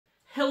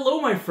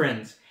Hello, my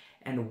friends,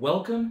 and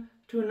welcome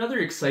to another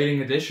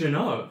exciting edition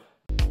of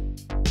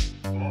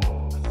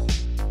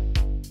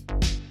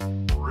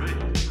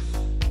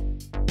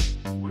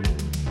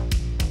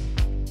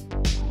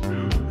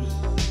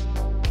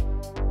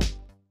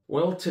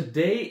Well,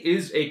 today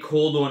is a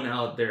cold one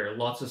out there.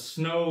 Lots of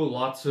snow,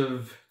 lots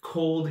of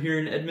cold here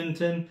in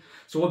Edmonton.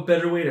 So what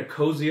better way to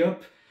cozy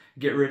up,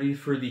 get ready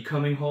for the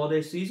coming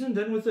holiday season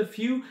than with a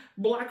few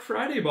Black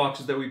Friday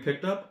boxes that we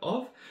picked up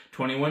of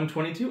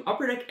 21-22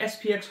 Upper Deck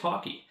SPx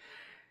Hockey.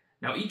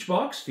 Now each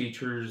box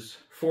features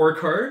 4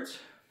 cards,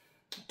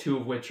 2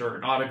 of which are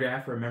an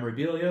autograph or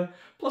memorabilia,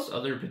 plus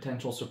other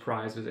potential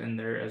surprises in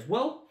there as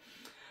well.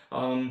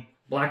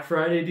 Black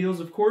Friday deals,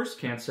 of course,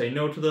 can't say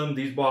no to them.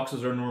 These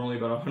boxes are normally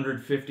about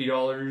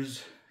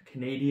 $150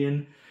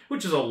 Canadian,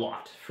 which is a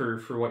lot for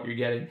what you're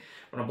getting.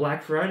 On a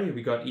Black Friday,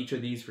 we got each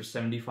of these for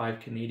 75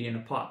 Canadian a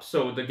pop.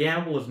 So the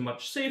gamble is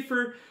much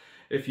safer.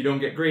 If you don't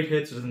get great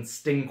hits, it doesn't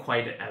sting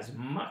quite as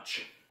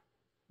much.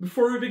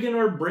 Before we begin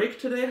our break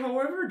today,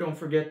 however, don't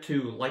forget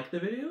to like the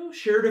video,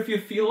 share it if you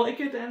feel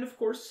like it, and of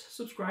course,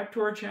 subscribe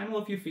to our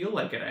channel if you feel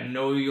like it. I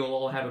know you'll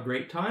all have a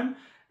great time,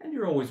 and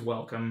you're always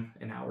welcome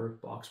in our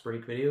box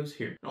break videos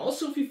here. And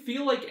also, if you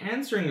feel like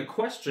answering a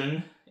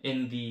question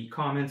in the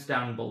comments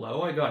down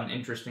below, I got an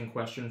interesting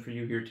question for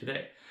you here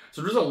today.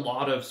 So there's a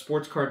lot of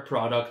sports card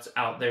products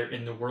out there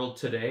in the world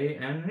today,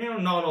 and you know,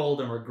 not all of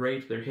them are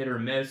great. They're hit or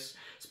miss,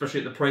 especially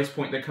at the price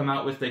point they come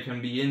out with, they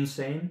can be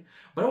insane.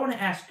 But I want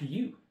to ask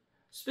you,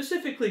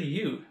 specifically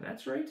you,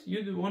 that's right,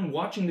 you're the one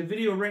watching the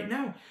video right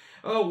now,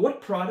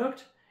 what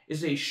product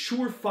is a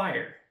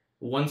surefire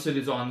once it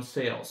is on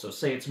sale? So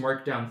say it's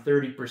marked down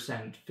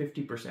 30%,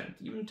 50%,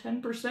 even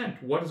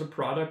 10%. What is a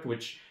product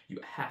which you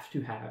have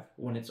to have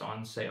when it's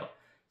on sale?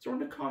 Throw in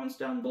the comments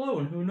down below,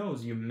 and who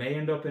knows, you may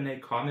end up in a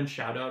comment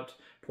shout-out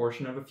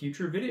portion of a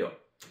future video.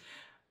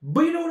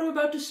 But you know what I'm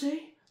about to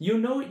say? You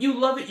know it, you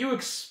love it, you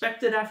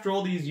expect it after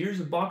all these years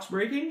of box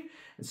breaking?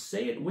 And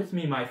say it with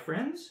me, my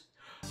friends.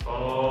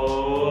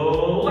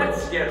 Oh,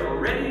 let's get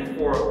ready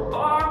for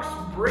box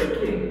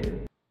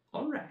breaking.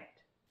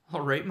 All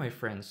right, my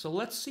friends, so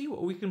let's see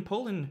what we can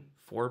pull in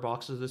 4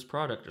 boxes of this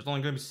product. There's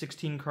only going to be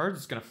 16 cards.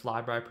 It's going to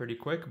fly by pretty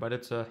quick, but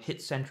it's a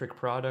hit-centric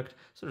product,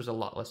 so there's a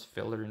lot less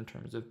filler in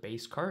terms of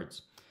base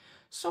cards.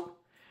 So,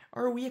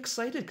 are we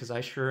excited? Because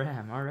I sure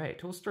am. All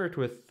right, we'll start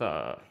with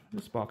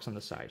this box on the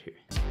side here.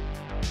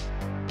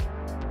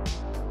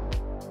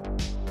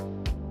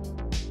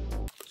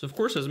 So, of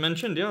course, as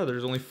mentioned, yeah,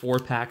 there's only 4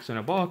 packs in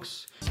a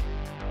box.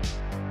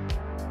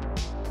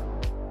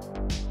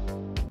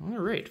 All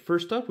right,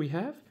 first up we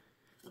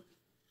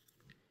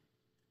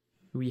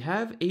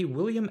have a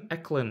William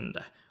Eklund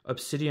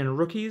Obsidian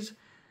Rookies,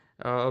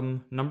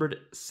 numbered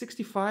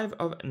 65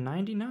 of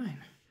 99.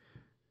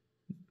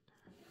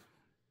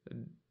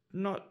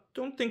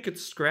 Don't think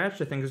it's scratched.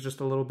 I think it's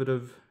just a little bit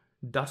of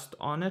dust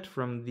on it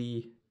from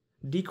the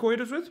decoy it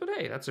was with, but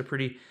hey, that's a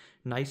pretty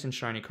nice and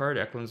shiny card.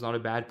 Eklund's not a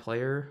bad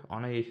player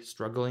on a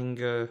struggling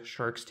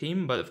Sharks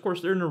team, but of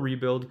course they're in a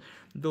rebuild.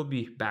 They'll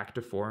be back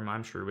to form,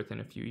 I'm sure, within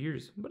a few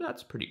years, but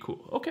that's pretty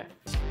cool. Okay.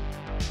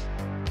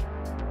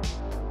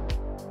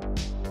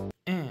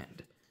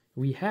 And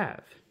we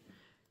have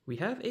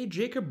a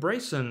Jacob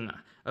Bryson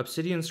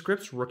Obsidian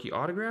Scripts rookie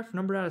autograph,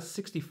 numbered out of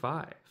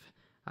 65.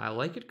 I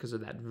like it because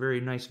of that very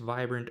nice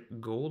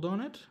vibrant gold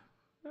on it.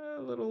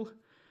 A little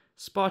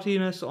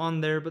spottiness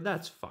on there, but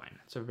that's fine.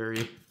 It's a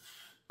very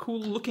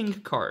cool looking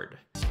card.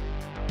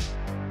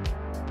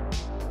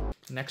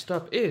 Next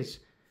up is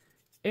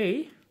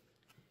a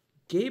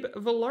Gabe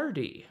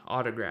Vilardi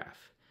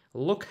autograph.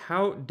 Look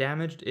how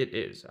damaged it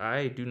is.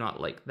 I do not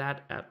like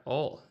that at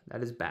all.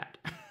 That is bad.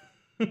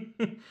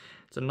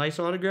 It's a nice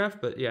autograph,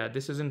 but yeah,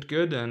 this isn't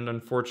good, and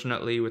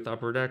unfortunately with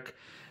Upper Deck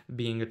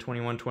being a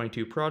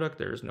 21-22 product,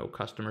 there is no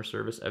customer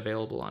service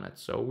available on it,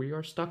 so we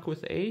are stuck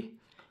with a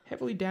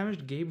heavily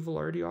damaged Gabe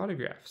Vilardi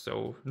autograph.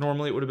 So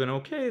normally it would have been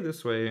okay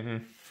this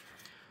way.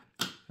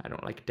 I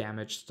don't like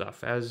damaged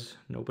stuff, as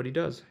nobody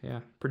does. Yeah,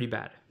 pretty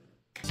bad.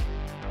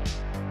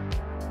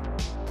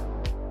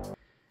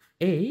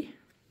 A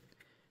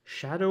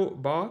Shadow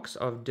Box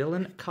of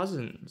Dylan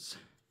Cousins,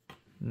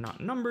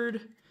 not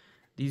numbered.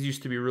 These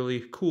used to be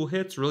really cool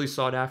hits, really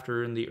sought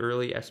after in the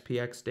early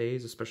SPX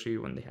days, especially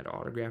when they had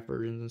autograph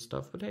versions and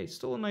stuff. But hey,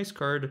 still a nice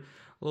card. A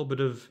little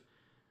bit of,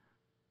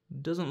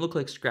 doesn't look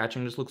like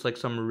scratching, just looks like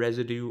some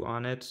residue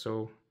on it.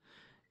 So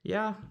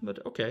yeah,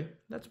 but okay,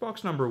 that's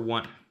box number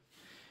 1.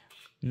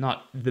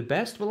 Not the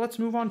best, but let's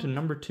move on to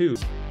number 2.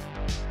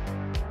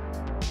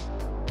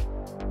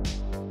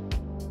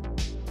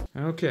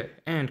 Okay,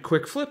 and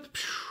quick flip.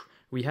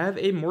 We have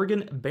a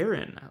Morgan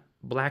Barron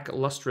Black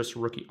Lustrous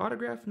rookie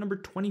autograph, number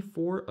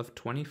 24 of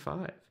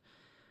 25.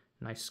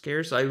 Nice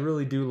scarce. I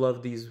really do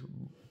love these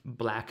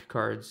black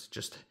cards.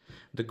 Just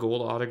the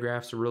gold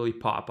autographs really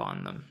pop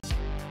on them.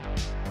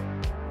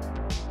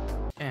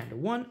 And a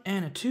 1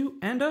 and a 2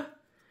 and a...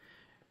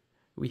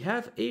 We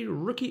have a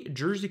rookie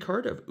jersey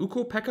card of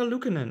Ukko-Pekka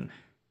Luukkonen.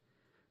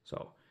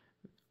 So,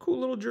 cool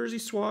little jersey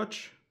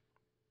swatch.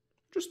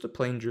 Just a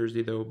plain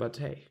jersey though, but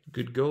hey,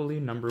 good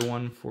goalie,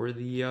 #1 for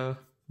the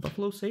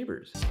Buffalo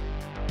Sabres.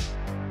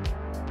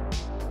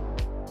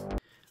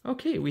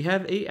 Okay, we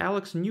have a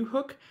Alex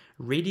Newhook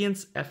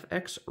Radiance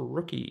FX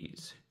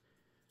Rookies.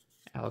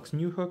 Alex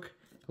Newhook,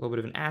 a little bit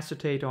of an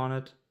acetate on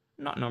it,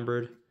 not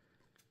numbered.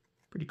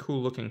 Pretty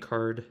cool looking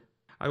card.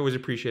 I always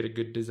appreciate a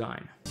good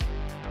design.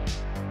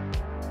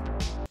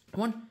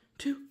 1,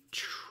 2,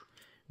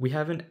 we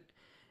have an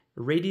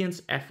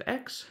Radiance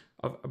FX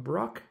of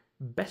Brock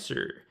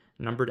Besser,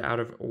 numbered out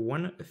of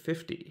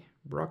 150.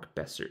 Brock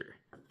Besser,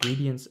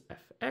 Radiance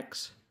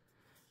FX,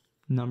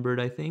 numbered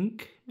I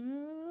think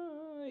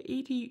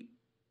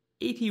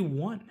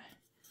 81.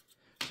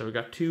 So we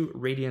got 2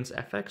 Radiance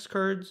FX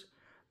cards.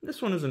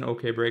 This one is an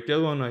okay break. The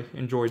other one I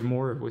enjoyed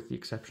more, with the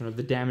exception of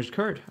the damaged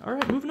card. All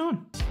right, moving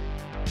on.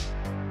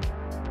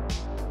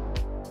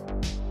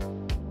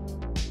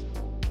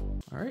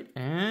 All right,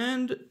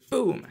 and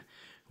boom.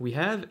 We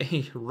have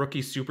a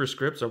rookie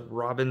superscripts of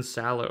Robin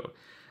Salo.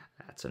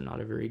 That's not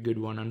a very good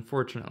one,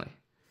 unfortunately.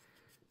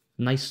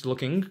 Nice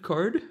looking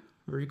card.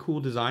 Very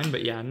cool design,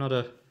 but yeah, not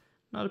a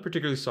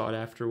particularly sought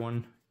after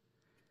one.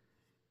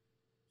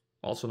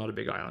 Also not a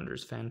big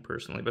Islanders fan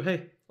personally, but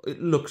hey, it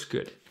looks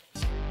good.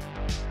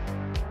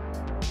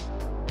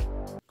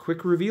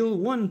 Quick reveal,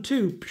 1,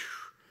 2.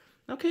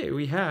 Okay,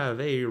 we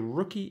have a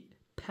rookie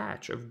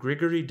patch of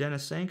Grigory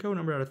Denisenko,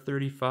 numbered out of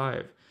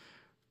 35.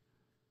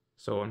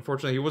 So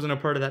unfortunately, he wasn't a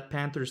part of that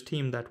Panthers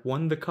team that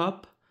won the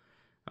cup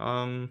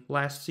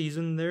last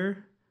season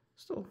there.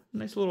 Still,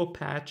 nice little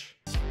patch.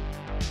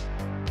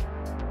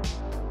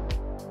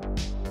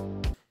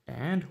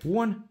 And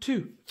 1,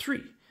 2,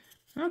 3.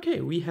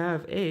 Okay, we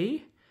have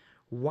a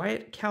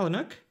Wyatt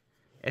Kalynuk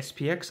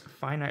SPX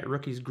Finite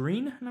Rookies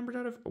Green, numbered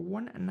out of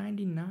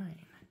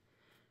 199.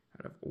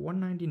 Out of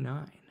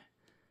 199.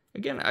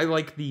 Again, I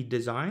like the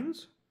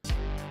designs.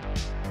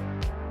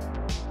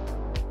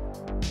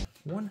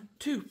 1,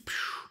 2.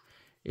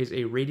 Is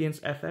a Radiance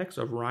FX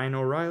of Ryan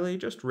O'Reilly,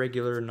 just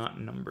regular, not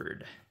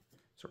numbered.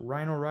 So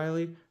Ryan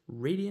O'Reilly,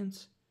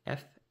 Radiance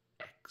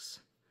FX.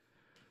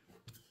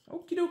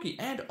 Okie dokie,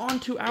 and on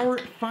to our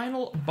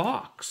final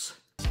box.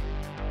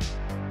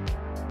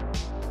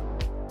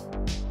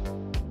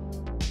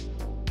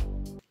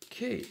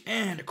 Okay,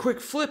 and a quick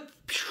flip.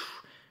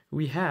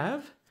 We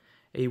have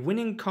a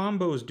Winning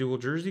Combos dual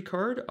jersey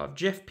card of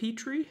Jeff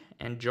Petrie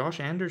and Josh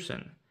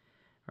Anderson.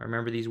 I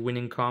remember these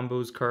Winning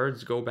Combos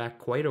cards go back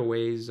quite a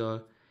ways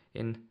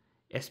in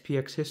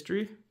SPX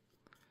history.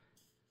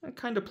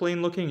 Kind of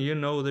plain looking, you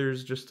know,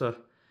 there's just a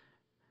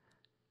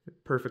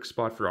perfect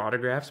spot for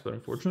autographs, but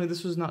unfortunately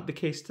this was not the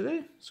case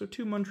today. So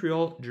 2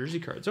 Montreal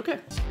jersey cards. Okay.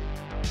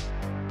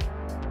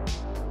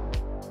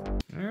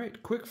 All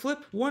right, quick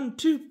flip. 1,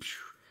 2.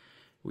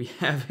 We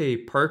have a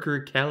Parker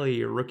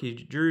Kelly rookie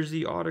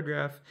jersey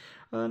autograph,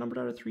 numbered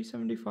out of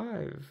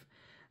 375.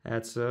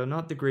 That's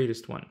not the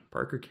greatest one,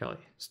 Parker Kelly.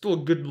 Still a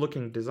good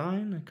looking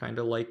design. I kind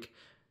of like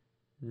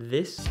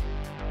this.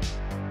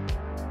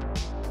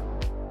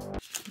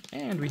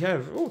 And we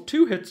have,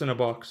 2 hits in a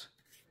box.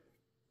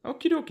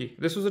 Okie dokie.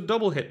 This was a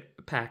double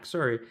hit pack,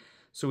 sorry.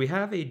 So we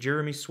have a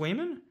Jeremy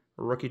Swayman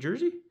rookie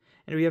jersey,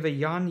 and we have a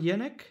Jan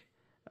Jenik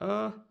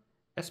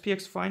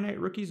SPX Finite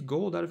Rookies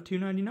Gold out of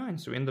 299.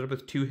 So we ended up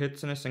with 2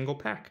 hits in a single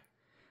pack.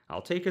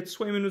 I'll take it.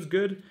 Swayman was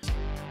good.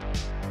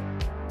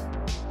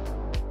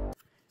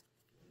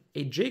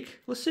 A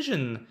Jake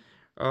Lecision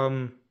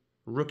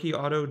rookie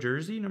auto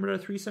jersey, numbered out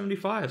of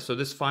 375. So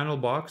this final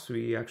box,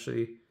 we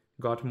actually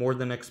got more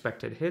than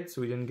expected hits.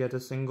 We didn't get a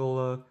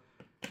single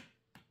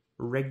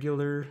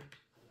regular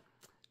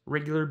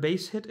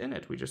base hit in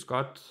it. We just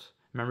got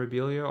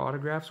memorabilia,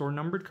 autographs, or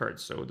numbered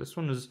cards. So this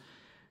one is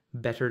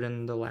better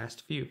than the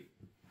last few.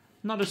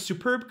 Not a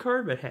superb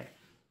card, but hey.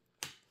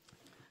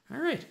 All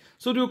right,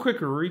 so we'll do a quick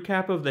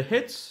recap of the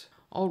hits.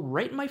 All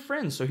right, my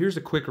friends, so here's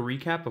a quick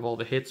recap of all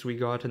the hits we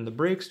got in the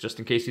breaks, just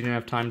in case you didn't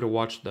have time to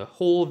watch the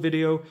whole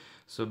video,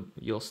 so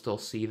you'll still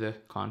see the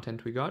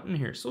content we got in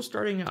here. So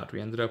starting out,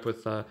 we ended up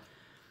with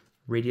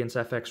Radiance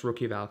FX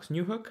rookie of Alex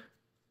Newhook,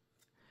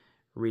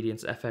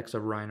 Radiance FX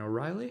of Ryan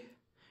O'Reilly,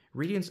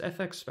 Radiance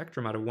FX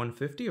Spectrum out of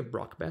 150 of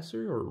Brock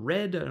Besser, or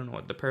Red, I don't know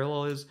what the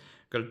parallel is.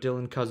 Got a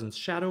Dylan Cousins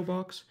Shadow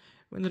Box.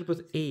 We ended up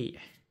with a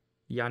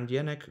Jan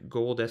Jenik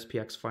Gold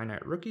SPX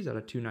Finite Rookies out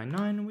of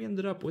 299, and we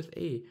ended up with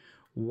a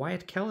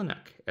Wyatt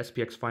Kalynuk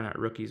SPX Finite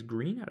Rookies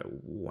Green out of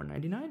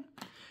 199.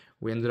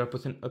 We ended up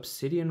with an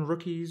Obsidian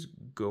Rookies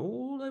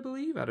Gold, I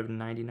believe, out of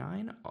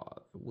 99,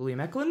 William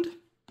Eklund.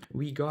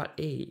 We got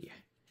a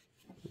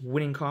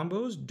Winning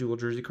Combos dual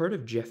jersey card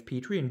of Jeff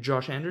Petrie and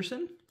Josh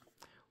Anderson.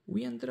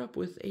 We ended up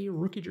with a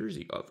rookie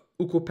jersey of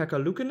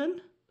Ukko-Pekka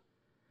Luukkonen.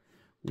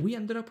 We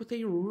ended up with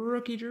a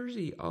rookie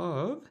jersey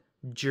of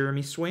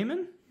Jeremy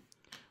Swayman.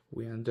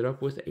 We ended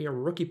up with a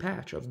rookie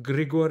patch of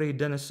Grigory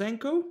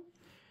Denisenko.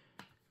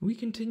 We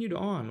continued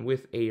on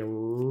with a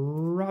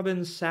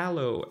Robin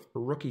Salo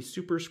rookie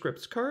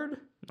superscripts card.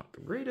 Not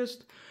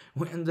greatest.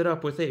 We ended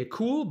up with a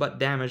cool but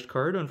damaged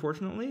card,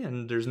 unfortunately,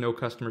 and there's no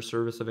customer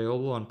service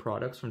available on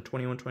products from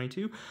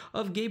 21-22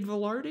 of Gabe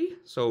Vilardi.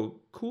 So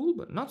cool,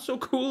 but not so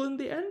cool in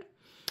the end.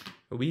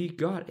 We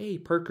got a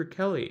Parker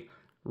Kelly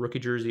rookie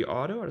jersey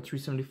auto out of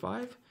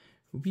 375.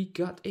 We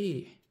got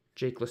a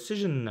Jake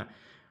Lecision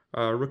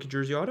rookie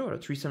jersey auto out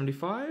of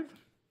 375.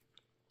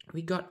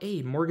 We got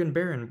a Morgan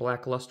Barron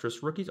Black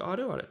Lustrous Rookies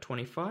auto out of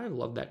 25.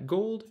 Love that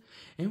gold.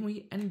 And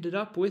we ended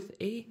up with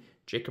a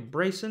Jacob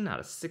Bryson out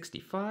of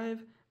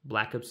 65.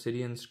 Black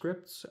Obsidian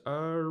Scripts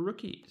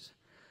rookies.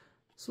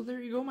 So there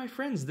you go, my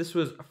friends. This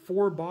was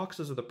 4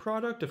 boxes of the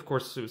product. Of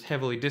course, it was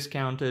heavily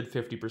discounted,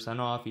 50%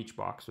 off. Each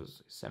box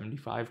was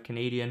 75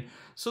 Canadian,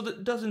 so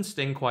that doesn't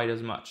sting quite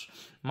as much.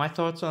 My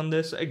thoughts on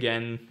this,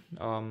 again,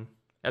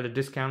 at a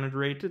discounted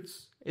rate,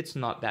 it's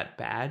not that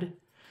bad.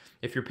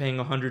 If you're paying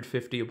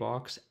 $150 a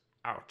box,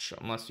 ouch,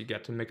 unless you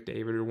get to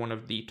McDavid or one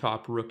of the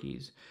top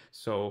rookies.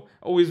 So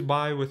always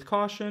buy with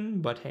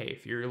caution, but hey,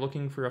 if you're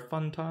looking for a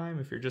fun time,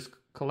 if you're just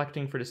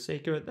collecting for the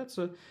sake of it, that's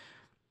a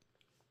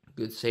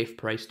good safe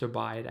price to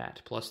buy it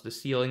at. Plus the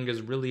ceiling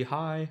is really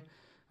high.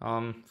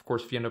 Of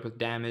course, if you end up with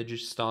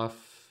damage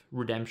stuff,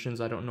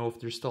 redemptions, I don't know if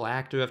they're still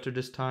active after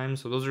this time,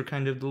 so those are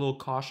kind of the little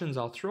cautions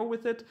I'll throw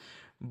with it.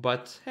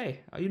 But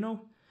hey, you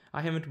know,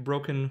 I haven't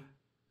broken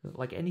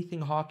like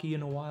anything hockey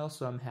in a while,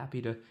 so I'm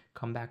happy to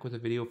come back with a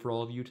video for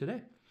all of you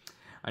today.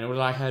 I know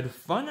that I had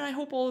fun, and I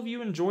hope all of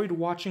you enjoyed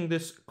watching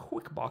this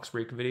quick box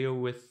break video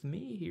with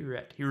me here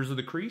at Heroes of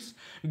the Crease,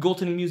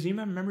 Goaltending Museum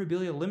and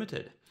Memorabilia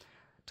Limited.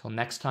 Till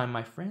next time,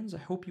 my friends, I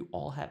hope you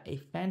all have a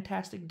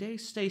fantastic day.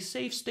 Stay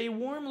safe, stay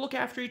warm, look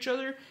after each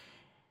other,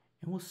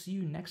 and we'll see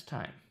you next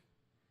time.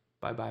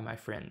 Bye-bye, my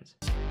friends.